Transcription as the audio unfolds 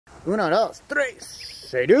Uno, dos, tres.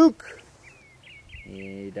 Say Duke.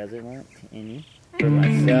 He doesn't want any. For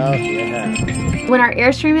myself, yeah. When our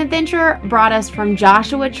Airstream adventure brought us from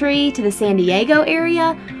Joshua Tree to the San Diego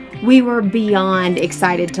area, we were beyond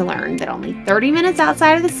excited to learn that only 30 minutes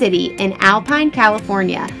outside of the city in Alpine,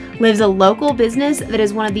 California, lives a local business that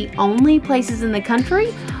is one of the only places in the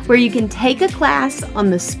country where you can take a class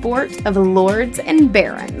on the sport of Lords and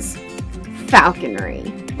Barrons. Falconry.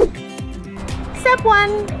 Step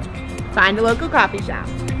 1. Find a local coffee shop.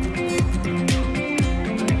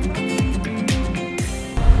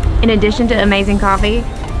 In addition to amazing coffee,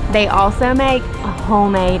 they also make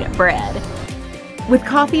homemade bread. With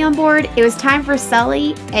coffee on board, it was time for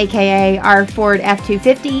Sully, aka our Ford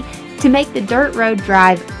F-250, to make the dirt road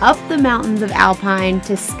drive up the mountains of Alpine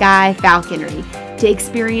to Sky Falconry to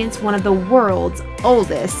experience one of the world's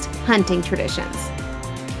oldest hunting traditions.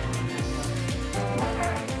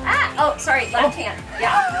 Oh, sorry, left hand.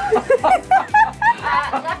 Yeah.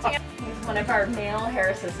 Left hand. He's one of our male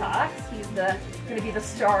Harris's hawks. He's going to be the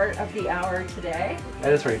star of the hour today.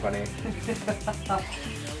 That is pretty funny.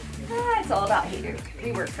 It's all about Hey Duke.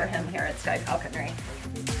 We work for him here at Sky Falconry.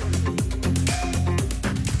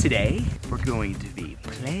 Today, we're going to be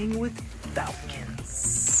playing with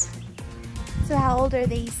falcons. So how old are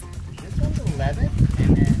these? This one's 11,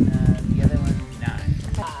 and then the other one's 9.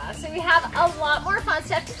 So we have a lot more fun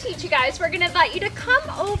stuff to teach you guys. We're going to invite you to come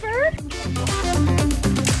over.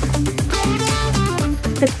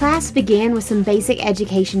 The class began with some basic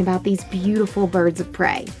education about these beautiful birds of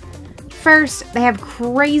prey. First, they have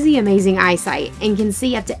crazy amazing eyesight and can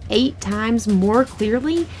see up to 8 times more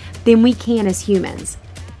clearly than we can as humans.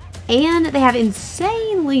 And they have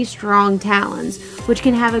insanely strong talons, which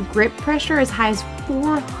can have a grip pressure as high as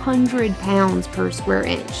 400 pounds per square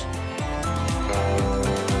inch.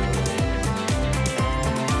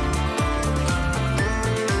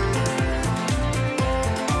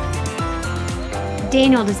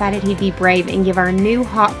 Daniel decided he'd be brave and give our new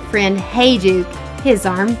hawk friend Hey Duke his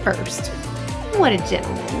arm first. What a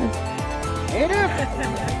gentleman. Hey Duke!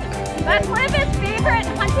 That's one of his favorite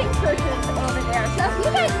hunting perches over there. So if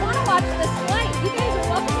you guys want to watch this flight, you guys are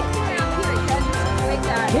welcome to come around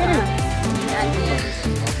here. You guys just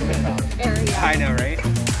enjoy that area. I know, right?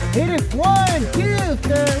 Hit it! 1, 2,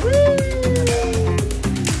 3!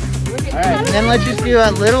 Alright, and then let's just do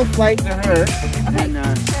a little flight to her. Okay. And,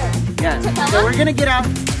 yeah, so we're gonna get out.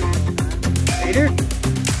 Hey Duke!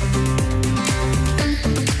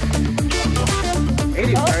 Hey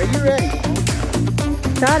Duke, are you ready?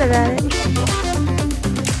 Thought about it.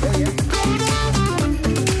 Oh yeah.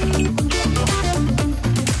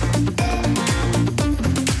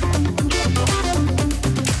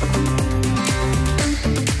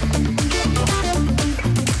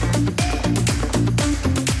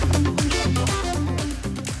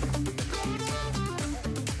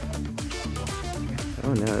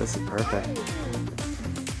 Oh no, this is perfect.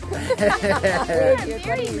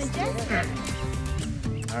 Very majestic.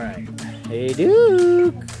 Alright. Hey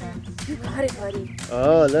Duke! You got it, buddy.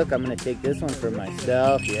 Oh look, I'm gonna take this one for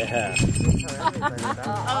myself. Yeah.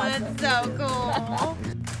 Oh, that's so cool.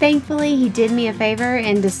 Thankfully, he did me a favor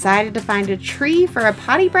and decided to find a tree for a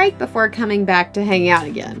potty break before coming back to hang out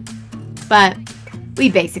again. But we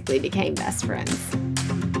basically became best friends.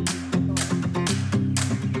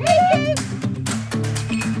 Hey,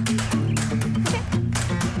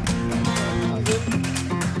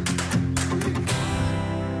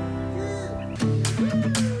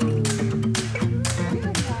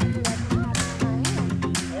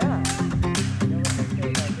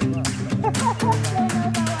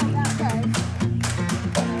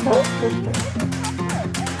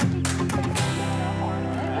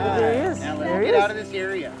 There he is. Now let's get out of this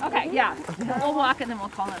area. Okay, yeah. We'll walk and then we'll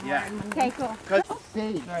call him. Yeah. Okay, cool. Cause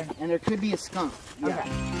safe, and there could be a skunk. Yeah. Okay.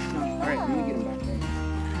 Skunk. All right, let me get him back there.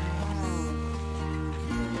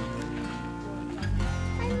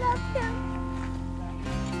 I love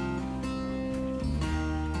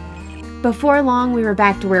him. Before long, we were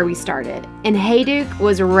back to where we started, and Hey Duke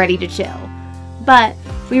was ready to chill. But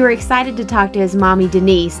we were excited to talk to his mommy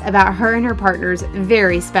Denise about her and her partner's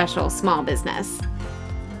very special small business.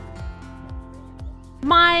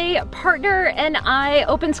 My partner and I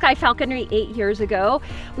opened Sky Falconry 8 years ago.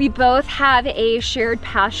 We both have a shared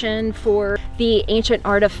passion for the ancient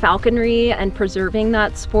art of falconry and preserving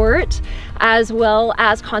that sport, as well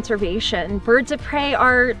as conservation. Birds of prey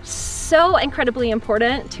are so incredibly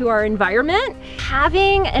important to our environment.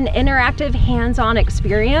 Having an interactive hands-on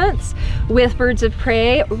experience with birds of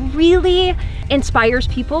prey really inspires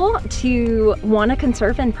people to want to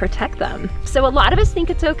conserve and protect them. So a lot of us think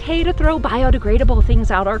it's okay to throw biodegradable things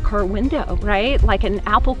out our car window, right? Like an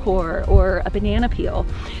apple core or a banana peel.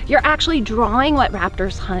 You're actually drawing what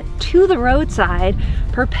raptors hunt to the roadside,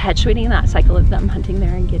 perpetuating that cycle of them hunting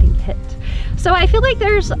there and getting hit. So I feel like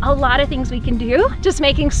there's a lot of things we can do, just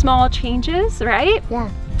making small changes, right? Yeah.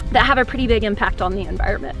 That have a pretty big impact on the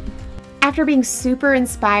environment. After being super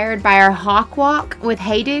inspired by our hawk walk with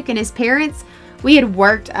Hayduke and his parents, we had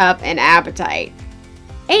worked up an appetite.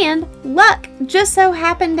 And luck just so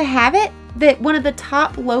happened to have it that one of the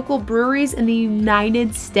top local breweries in the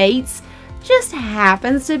United States just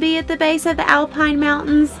happens to be at the base of the Alpine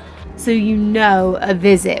Mountains, so you know a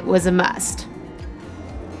visit was a must.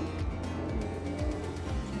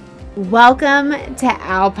 Welcome to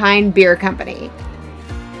Alpine Beer Company.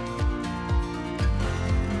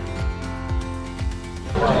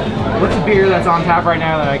 What's a beer that's on tap right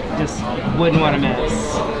now that I just wouldn't want to miss?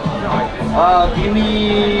 Give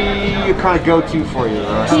me a kind of go-to for you,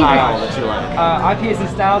 or a style that you like. IPAs and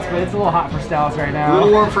stouts, but it's a little hot for stouts right now. A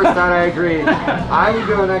little warm for stout, I agree. I would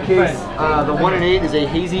go in that case, the 1 and 8 is a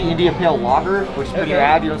hazy India Pale Lager, which is pretty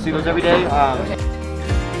rad. You don't see those every day.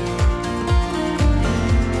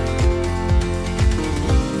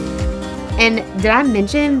 And did I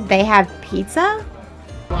mention they have pizza?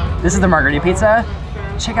 This is the margarita pizza.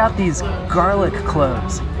 Check out these garlic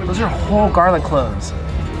cloves. Those are whole garlic cloves.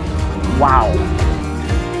 Wow.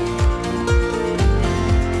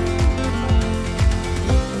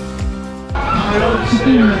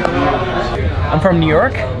 I'm from New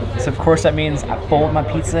York, so of course that means I fold my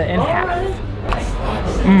pizza in half.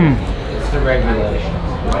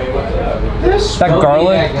 That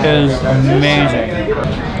garlic is amazing.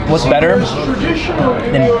 What's better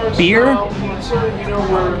than beer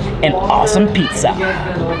and awesome pizza?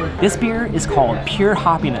 This beer is called Pure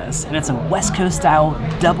Hoppiness, and it's a West Coast style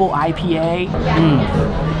double IPA.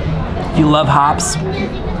 If you love hops,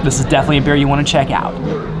 this is definitely a beer you want to check out.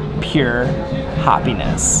 Pure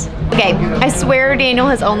Hoppiness. Okay, I swear Daniel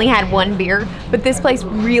has only had one beer, but this place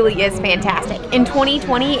really is fantastic. In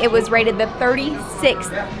 2020, it was rated the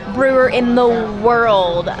 36th brewer in the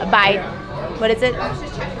world by, what is it?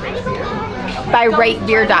 By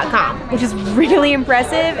ratebeer.com, which is really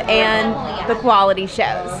impressive, and the quality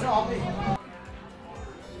shows.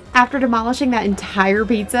 After demolishing that entire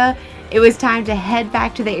pizza, it was time to head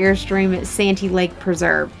back to the Airstream at Santee Lake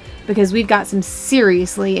Preserve because we've got some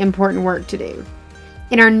seriously important work to do.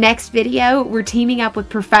 In our next video, we're teaming up with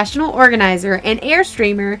professional organizer and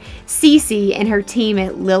Airstreamer Cece and her team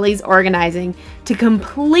at Lily's Organizing to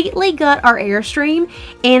completely gut our Airstream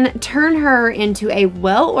and turn her into a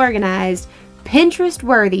well-organized,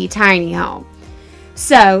 Pinterest-worthy tiny home.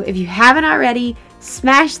 So if you haven't already,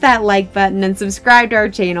 smash that like button and subscribe to our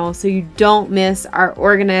channel so you don't miss our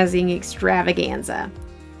organizing extravaganza.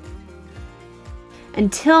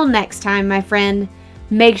 Until next time, my friend,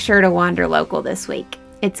 make sure to wander local this week.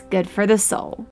 It's good for the soul.